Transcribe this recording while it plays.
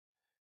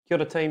Kia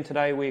ora team,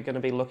 today we're going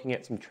to be looking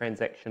at some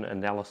transaction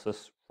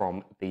analysis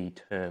from the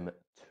Term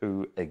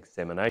 2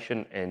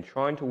 examination and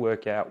trying to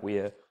work out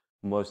where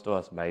most of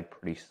us made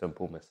pretty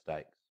simple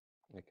mistakes.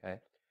 Okay,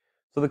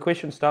 so the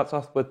question starts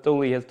off with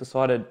Dooley has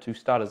decided to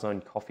start his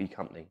own coffee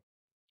company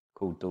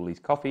called Dooley's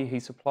Coffee. He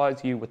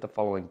supplies you with the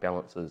following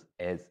balances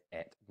as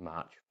at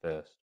March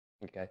 1st.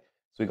 Okay,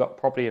 so we've got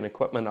property and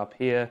equipment up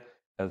here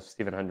of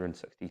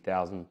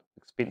 760,000,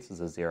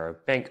 expenses are zero,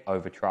 bank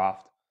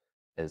overdraft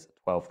is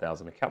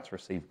 12,000, accounts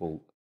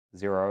receivable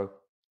 0,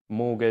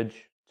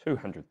 mortgage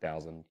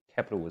 200,000,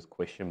 capital is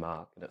question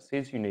mark, and it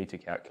says you need to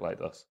calculate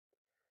this,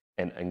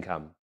 and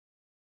income.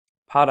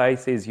 Part A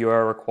says you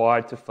are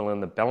required to fill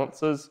in the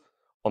balances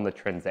on the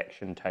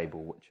transaction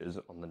table, which is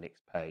on the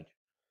next page.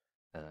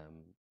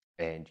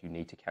 And you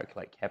need to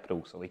calculate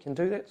capital. So we can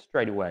do that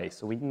straight away.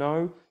 So we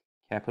know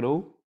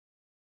capital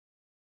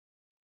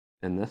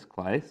in this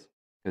case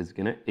is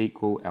going to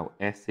equal our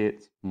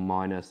assets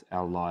minus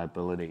our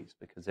liabilities,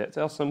 because that's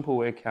our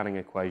simple accounting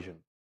equation.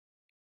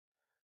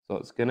 So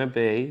it's going to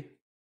be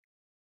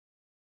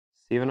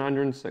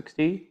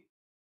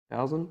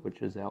 760,000,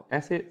 which is our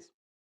assets,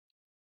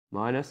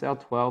 minus our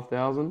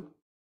 12,000,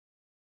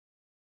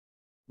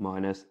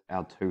 minus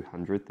our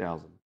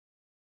 200,000.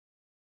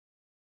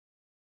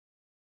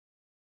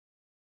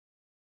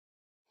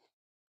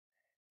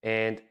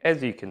 And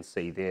as you can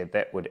see there,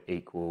 that would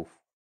equal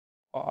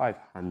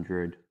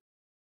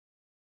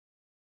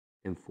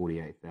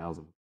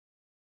 548,000.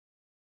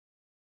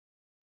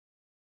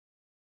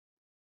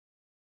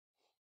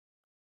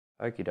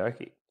 Okie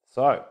dokie.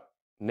 So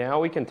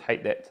now we can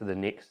take that to the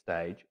next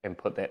stage and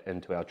put that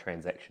into our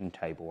transaction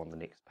table on the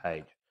next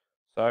page.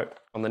 So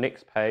on the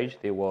next page,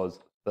 there was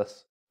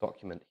this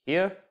document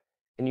here,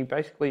 and you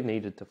basically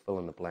needed to fill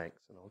in the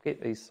blanks. And I'll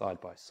get these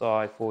side by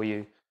side for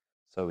you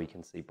so we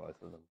can see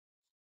both of them.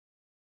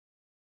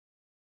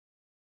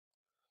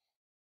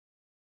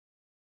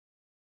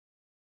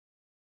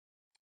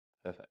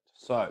 Perfect.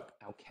 So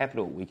our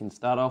capital, we can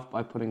start off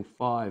by putting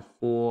 5,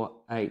 4,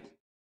 8,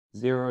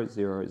 0,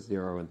 0,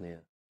 0 in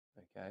there.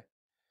 Okay.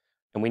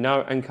 And we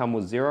know income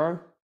was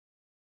 0.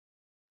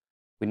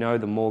 We know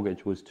the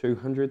mortgage was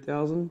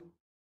 200,000.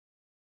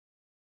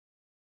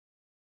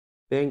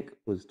 Bank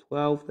was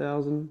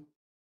 12,000.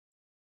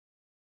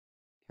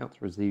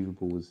 Accounts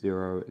receivable was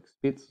 0.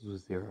 Expenses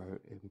was 0.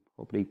 And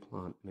property,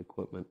 plant, and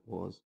equipment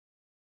was.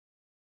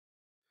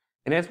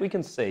 And as we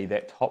can see,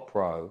 that top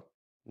row,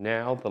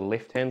 now the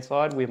left-hand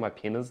side, where my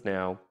pen is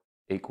now,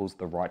 equals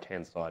the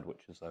right-hand side,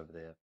 which is over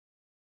there.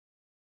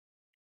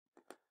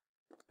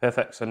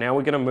 Perfect. So now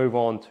we're going to move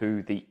on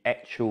to the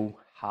actual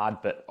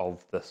hard bit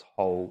of this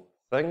whole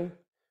thing,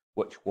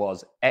 which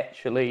was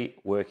actually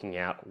working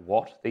out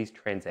what these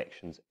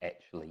transactions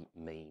actually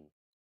mean.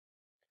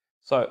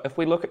 So if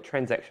we look at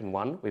transaction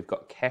 1, we've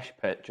got cash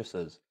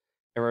purchases.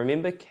 And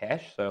remember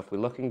cash, so if we're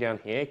looking down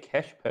here,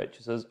 cash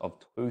purchases of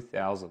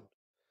 2,000.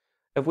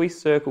 If we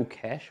circle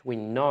cash, we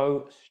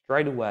know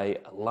straight away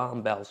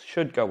alarm bells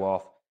should go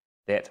off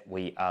that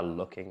we are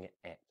looking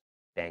at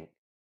bank.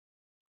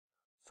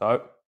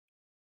 So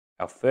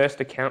our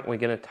first account we're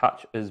going to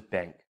touch is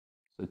bank.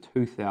 So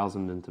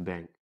 2,000 into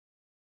bank.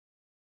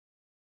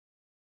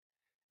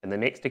 And the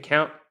next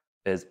account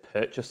is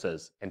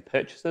purchases. And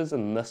purchases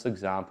in this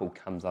example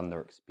comes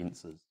under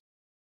expenses.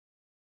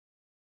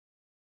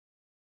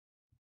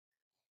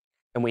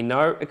 And we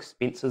know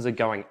expenses are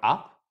going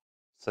up,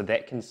 so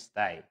that can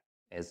stay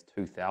as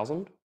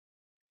 2,000.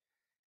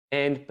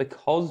 And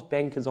because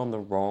bank is on the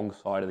wrong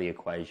side of the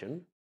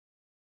equation,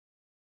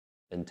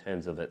 in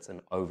terms of it's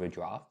an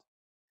overdraft,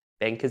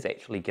 bank is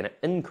actually going to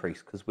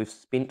increase because we've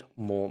spent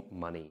more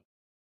money.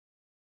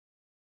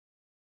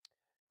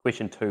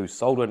 Question 2,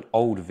 sold an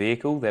old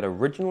vehicle that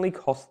originally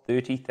cost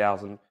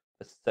 30,000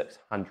 for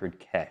 600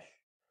 cash.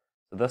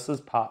 So this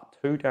is part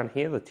 2 down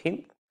here, the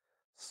 10th.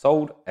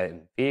 Sold a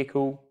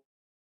vehicle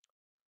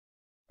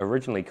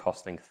originally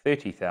costing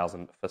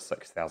 30,000 for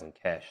 6,000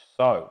 cash.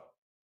 So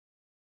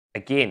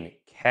again,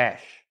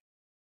 cash.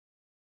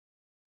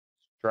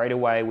 Straight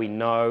away we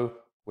know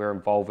we're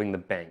involving the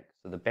bank.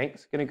 So the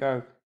bank's going to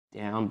go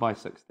down by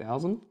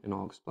 6,000, and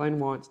I'll explain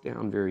why it's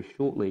down very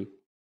shortly.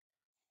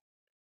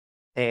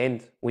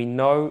 And we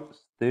know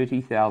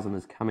 30,000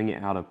 is coming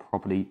out of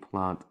property,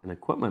 plant, and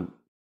equipment.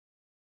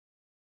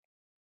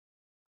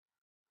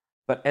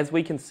 But as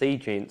we can see,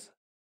 gents,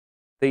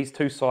 these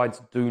two sides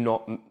do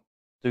not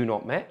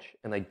match,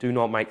 and they do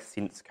not make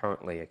sense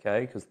currently,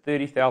 okay? Because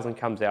 30,000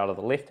 comes out of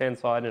the left-hand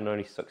side and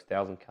only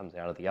 6,000 comes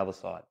out of the other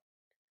side.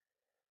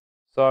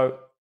 So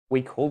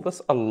we call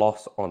this a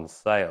loss on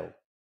sale.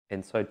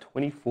 And so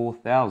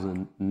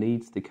 24,000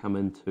 needs to come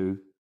into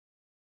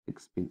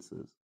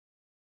expenses.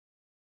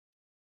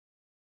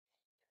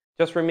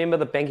 Just remember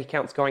the bank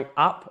account's going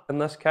up in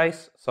this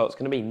case, so it's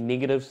going to be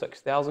negative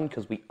 6,000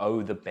 because we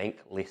owe the bank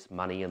less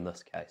money in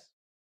this case.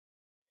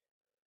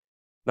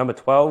 Number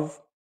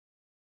 12,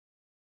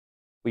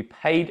 we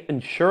paid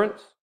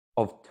insurance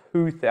of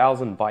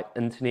 2,000 by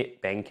internet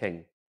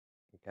banking.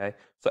 Okay,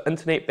 so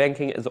internet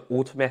banking is an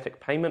automatic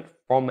payment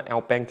from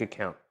our bank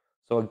account.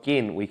 So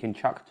again, we can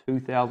chuck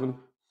 2,000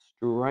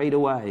 straight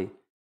away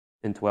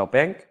into our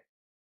bank.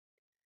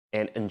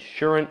 And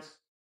insurance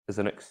is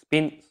an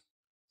expense,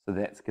 so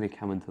that's going to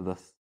come into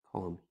this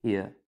column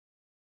here.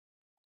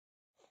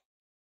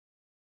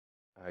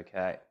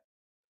 Okay.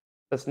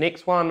 This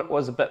next one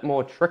was a bit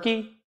more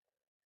tricky,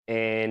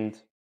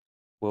 and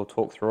we'll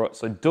talk through it.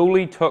 So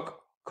Dooley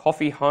took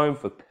coffee home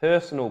for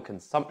personal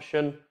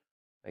consumption.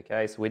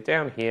 Okay, so we're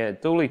down here.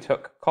 Dooley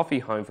took coffee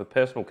home for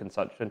personal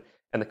consumption,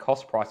 and the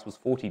cost price was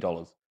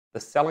 $40. The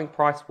selling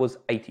price was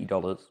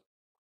 $80.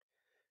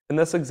 In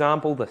this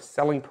example, the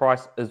selling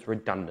price is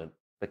redundant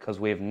because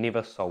we have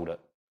never sold it.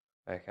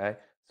 Okay,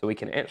 so we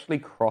can actually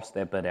cross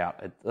that bit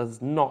out. It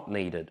is not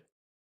needed.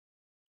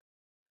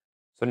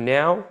 So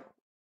now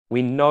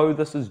we know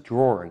this is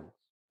drawings.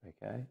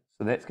 Okay,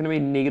 so that's going to be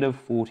negative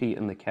 40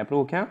 in the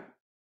capital account,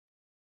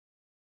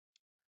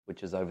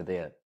 which is over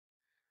there.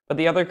 But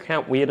the other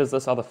account, where does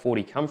this other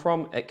 40 come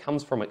from? It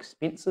comes from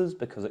expenses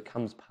because it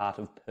comes part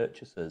of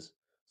purchases.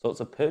 So it's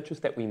a purchase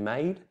that we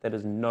made that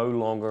is no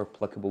longer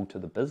applicable to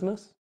the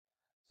business.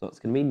 So it's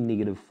going to be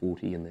negative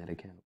 40 in that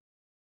account.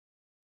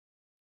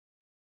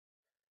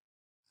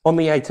 On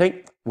the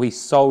 18th, we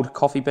sold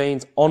coffee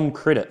beans on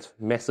credit,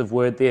 massive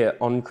word there,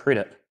 on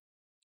credit,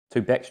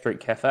 to Backstreet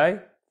Cafe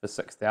for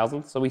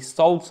 $6,000. So we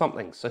sold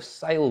something, so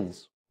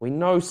sales. We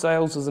know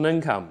sales is an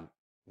income.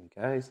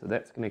 Okay, so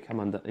that's going to come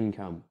under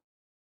income.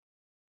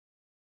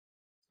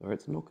 So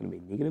it's not going to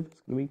be negative,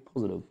 it's going to be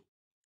positive.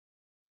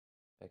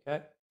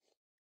 Okay.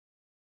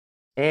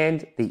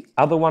 And the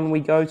other one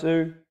we go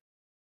to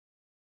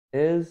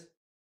is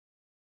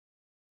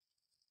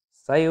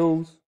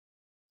sales.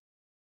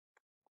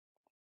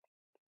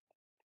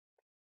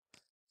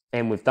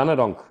 And we've done it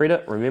on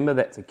credit. Remember,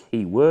 that's a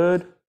key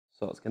word.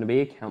 So it's going to be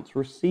accounts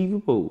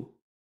receivable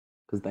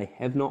because they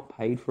have not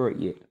paid for it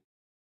yet.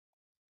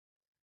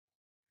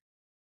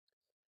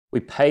 We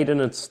paid an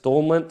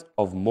installment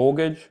of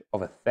mortgage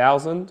of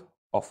 $1,000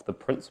 off the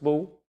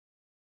principal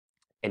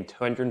and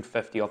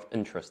 $250 off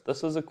interest.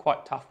 This is a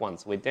quite tough one.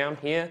 So we're down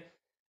here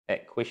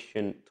at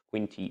question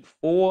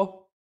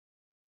 24.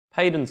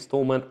 Paid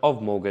installment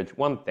of mortgage,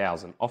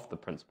 $1,000 off the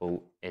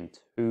principal and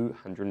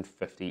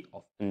 $250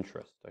 off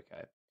interest.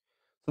 Okay.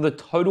 So the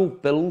total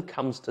bill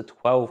comes to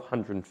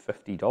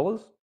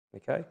 $1,250.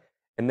 Okay.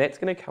 And that's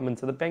going to come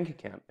into the bank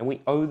account. And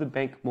we owe the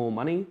bank more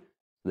money.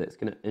 So that's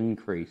going to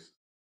increase.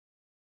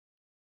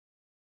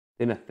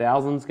 Then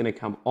 $1,000 is going to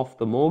come off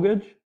the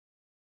mortgage.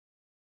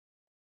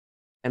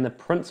 And the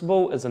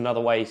principal is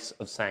another way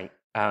of saying,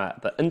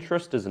 the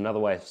interest is another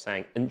way of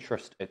saying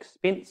interest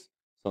expense.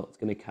 So it's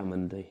going to come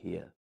into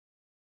here.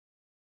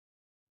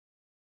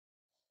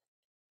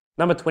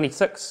 Number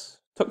 26,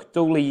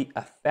 Dooley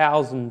took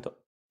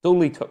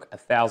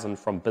 $1,000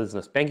 from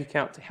business bank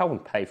account to help him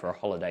pay for a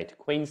holiday to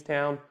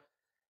Queenstown.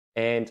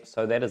 And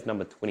so that is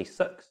number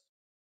 26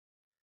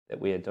 that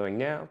we are doing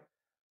now.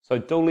 So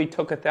Dooley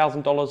took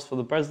 $1,000 for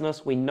the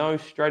business. We know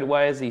straight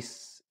away as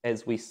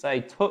we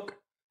say took,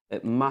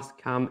 it must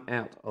come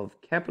out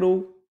of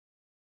capital.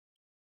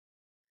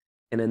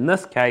 And in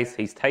this case,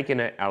 he's taken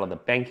it out of the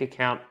bank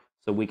account.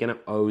 So we're going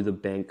to owe the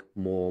bank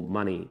more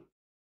money.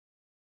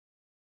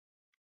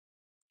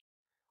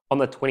 On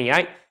the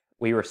 28th,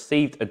 we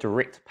received a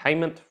direct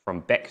payment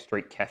from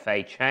Backstreet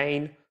Cafe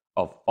chain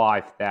of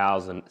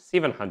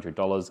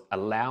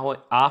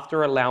 $5,700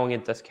 after allowing a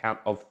discount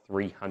of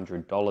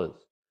 $300.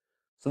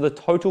 So the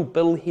total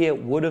bill here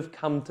would have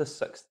come to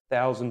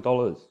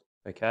 $6,000.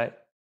 Okay,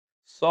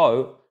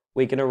 so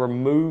we're going to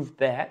remove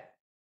that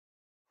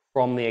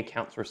from the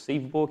accounts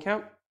receivable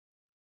account.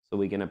 So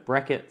we're going to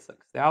bracket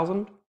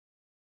 6,000.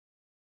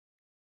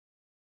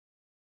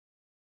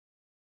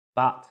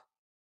 But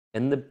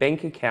in the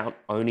bank account,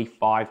 only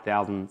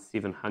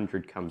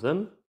 5,700 comes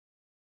in.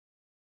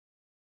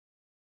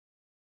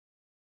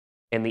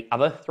 And the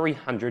other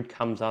 300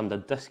 comes under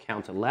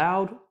discount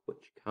allowed,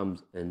 which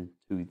comes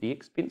into the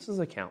expenses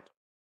account.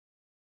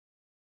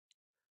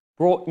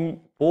 Bought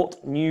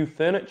new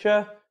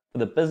furniture for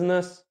the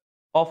business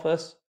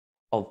office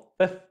of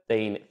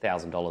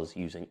 $15,000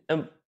 using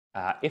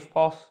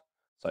FPOS.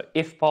 So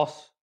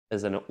FPOS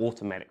is an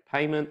automatic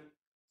payment.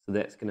 So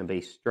that's going to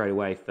be straight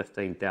away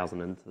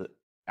 15,000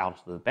 out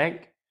of the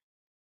bank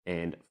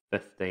and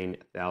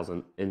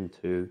 15,000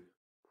 into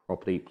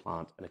property,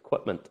 plant and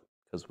equipment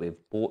because we've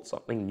bought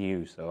something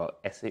new, so our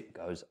asset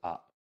goes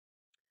up.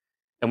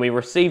 And we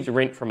received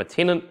rent from a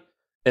tenant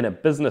in a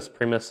business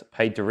premise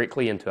paid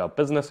directly into our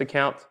business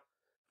account.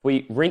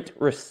 Rent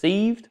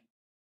received,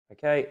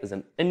 okay, is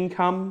an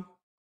income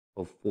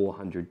of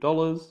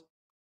 $400.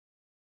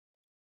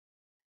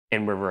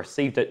 And we've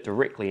received it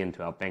directly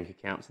into our bank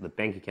account, so the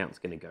bank account's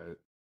going to go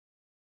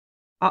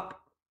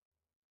up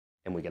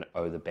and we're going to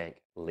owe the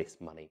bank less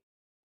money.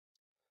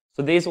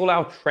 So there's all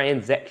our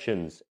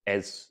transactions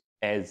as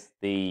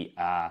the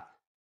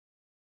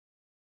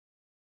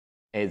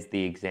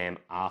exam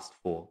asked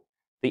for.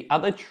 The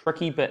other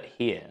tricky bit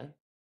here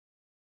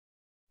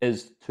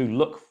is to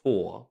look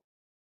for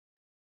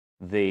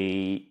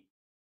the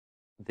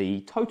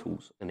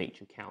totals in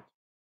each account.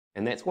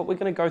 And that's what we're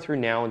going to go through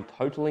now and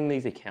totaling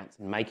these accounts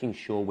and making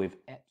sure we've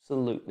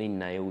absolutely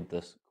nailed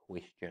this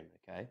question,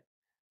 okay?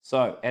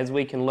 So as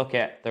we can look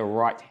at the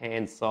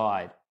right-hand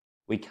side,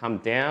 we come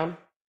down.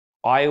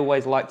 I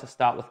always like to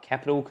start with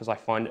capital because I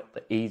find it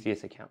the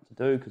easiest account to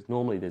do because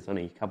normally there's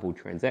only a couple of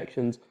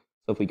transactions.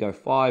 So if we go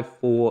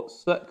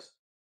 546,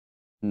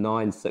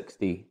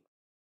 960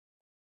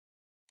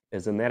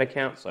 is in that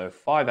account. So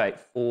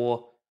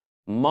 584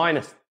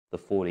 minus the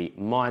 40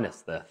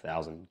 minus the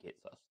 1,000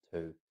 gets us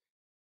to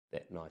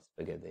that nice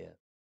figure there.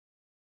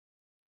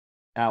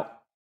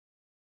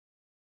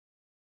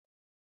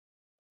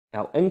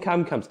 Our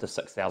income comes to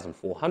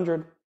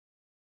 6,400.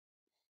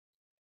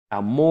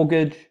 Our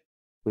mortgage,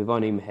 we've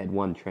only had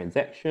one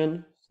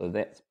transaction, so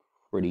that's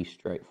pretty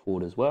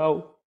straightforward as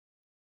well.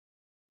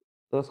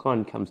 This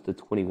one comes to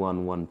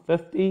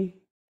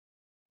 21,150.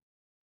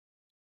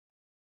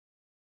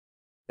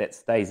 That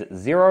stays at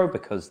 0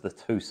 because the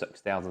two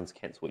 6,000s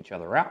cancel each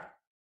other out.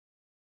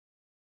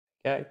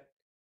 Okay.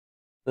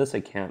 This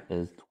account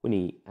is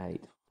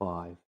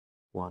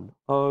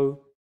 28,510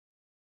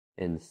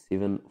 and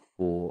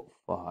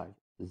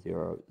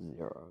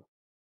 74500.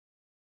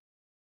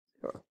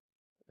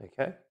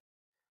 Okay.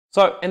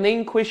 So, and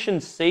then question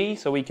C,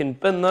 so we can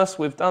bin this,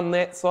 we've done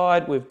that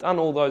side, we've done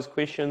all those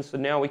questions, so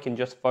now we can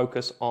just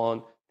focus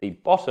on the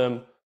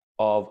bottom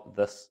of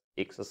this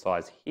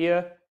exercise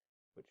here,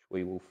 which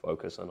we will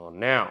focus on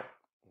now,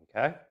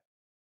 okay?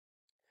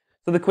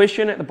 So the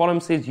question at the bottom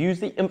says, use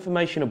the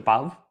information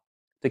above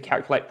to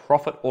calculate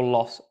profit or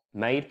loss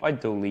made by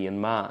Dooley in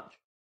March.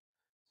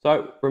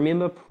 So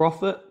remember,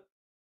 profit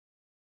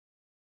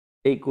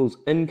equals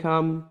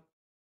income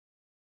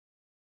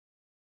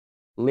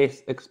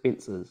less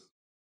expenses.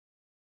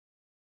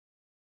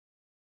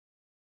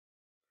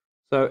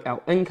 So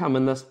our income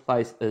in this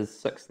place is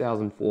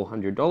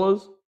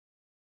 $6,400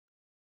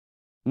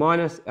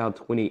 minus our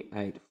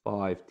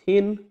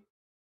 28,510,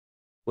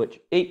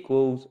 which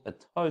equals a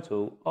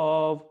total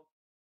of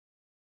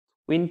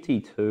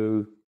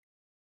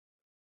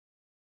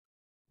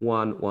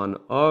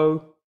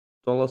 22,110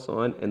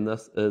 $, and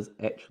this is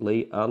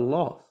actually a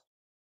loss.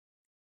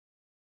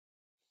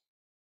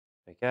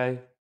 Okay,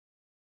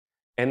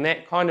 and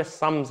that kind of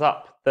sums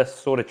up this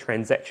sort of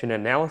transaction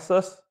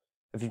analysis.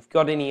 If you've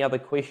got any other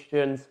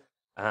questions,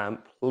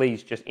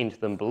 please just enter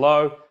them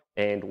below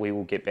and we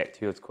will get back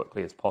to you as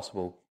quickly as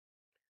possible.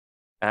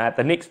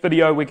 The next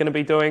video we're going to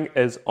be doing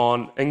is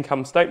on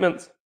income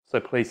statements, so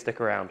please stick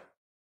around.